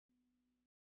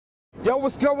Yo,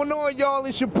 what's going on, y'all?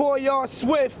 It's your boy, y'all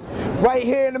Swift, right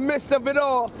here in the midst of it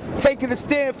all, taking a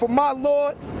stand for my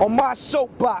Lord on my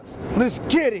soapbox. Let's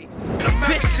get it.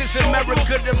 This is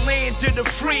America, the land of the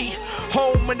free,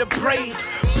 home of the brave,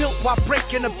 built while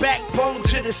breaking the backbone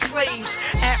to the slaves.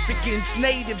 Africans,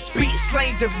 natives, beat,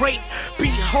 slain, and raped.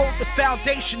 Behold the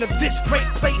foundation of this great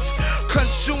place,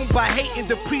 consumed by hate and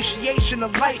depreciation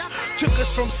of life. Took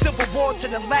us from civil war to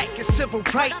the lack of civil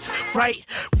rights. Right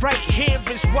here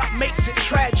is what makes it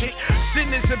tragic. Sin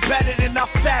is embedded in our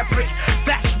fabric.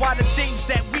 That's why the things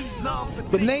that we love.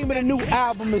 The name of the new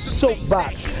album is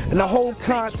Soapbox, and the whole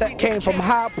concept came from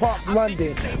Hyde Park,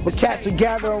 London, where cats would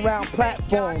gather around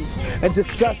platforms and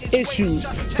discuss issues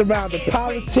surrounding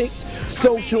politics,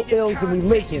 social ills, and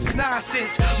religion.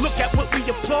 Look at what we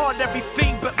applaud,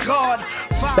 everything but God.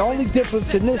 The only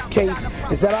difference in this case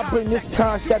is that I bring this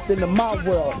concept into my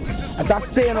world, as I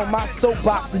stand on my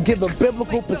soapbox and give a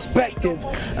biblical perspective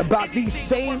about these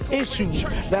same issues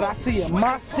that I see in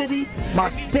my city, my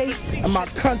state, and my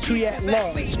country at large.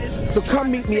 So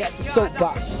come meet me at the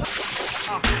soapbox.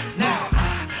 Now,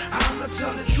 I'ma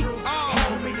tell the truth,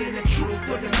 homie, and the truth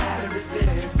of the matter is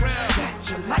this: that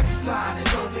your lifeline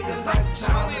is only a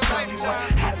lifetime. Tell me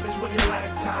what happens when your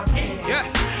lifetime ends.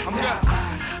 Yes,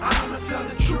 I'ma tell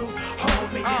the truth,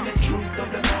 homie, and the truth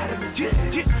of the matter is this: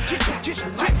 that your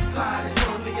lifeline is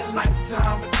only a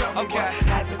lifetime. But tell me what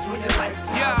happens when your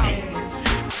lifetime ends.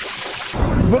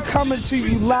 We're coming to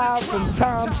you live from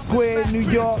Times Square, New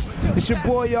York. It's your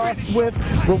boy, y'all Swift.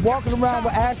 We're walking around,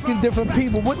 we're asking different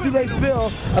people, what do they feel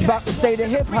about the state of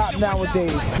hip-hop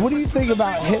nowadays? What do you think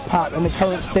about hip-hop in the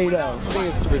current state of? I think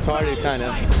it's retarded, kind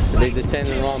of. They send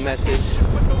the wrong message.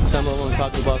 Some of them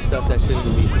talk about stuff that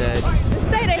shouldn't be said. The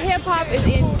state of hip-hop is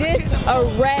in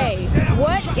disarray.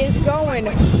 What is going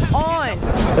on?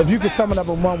 If you could sum it up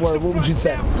in one word, what would you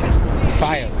say?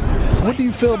 Fire. What do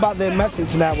you feel about their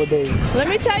message nowadays? Let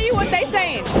me tell you what they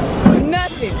saying.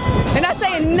 Nothing. They're not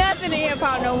saying nothing in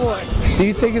hip-hop no more. Do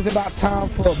you think it's about time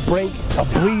for a break, a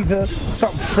breather,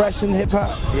 something fresh in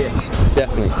hip-hop? Yeah,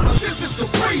 definitely. This is the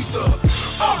breather.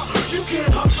 You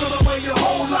can't hustle away your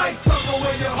whole life, thug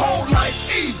away your whole life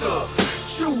either.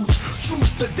 Choose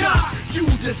truth to die. You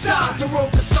decide the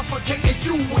road to suffocating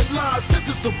you with lies. This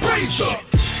is the breather.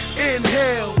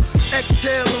 Inhale,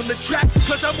 exhale on the track,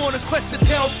 cause I'm on a quest to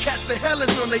tell cats the hell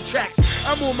is on their tracks.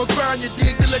 I'm on my grind, you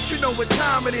dig, to let you know what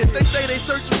time it is. They say they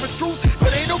searching for truth,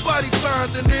 but ain't nobody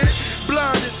finding it.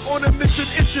 Blinded, on a mission,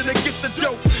 itching to get the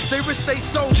dope. They risk their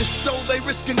soul just so they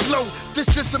risk and glow. This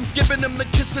system's giving them the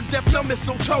kiss of death, no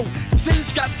mistletoe.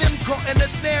 Sin's got them caught in a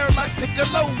snare like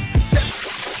piccolos.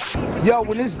 Yo,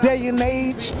 in this day and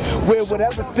age, where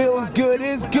whatever feels good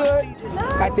is good,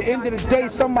 at the end of the day,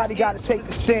 somebody got to take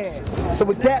the stand. So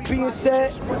with that being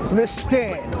said, let's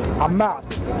stand. I'm out.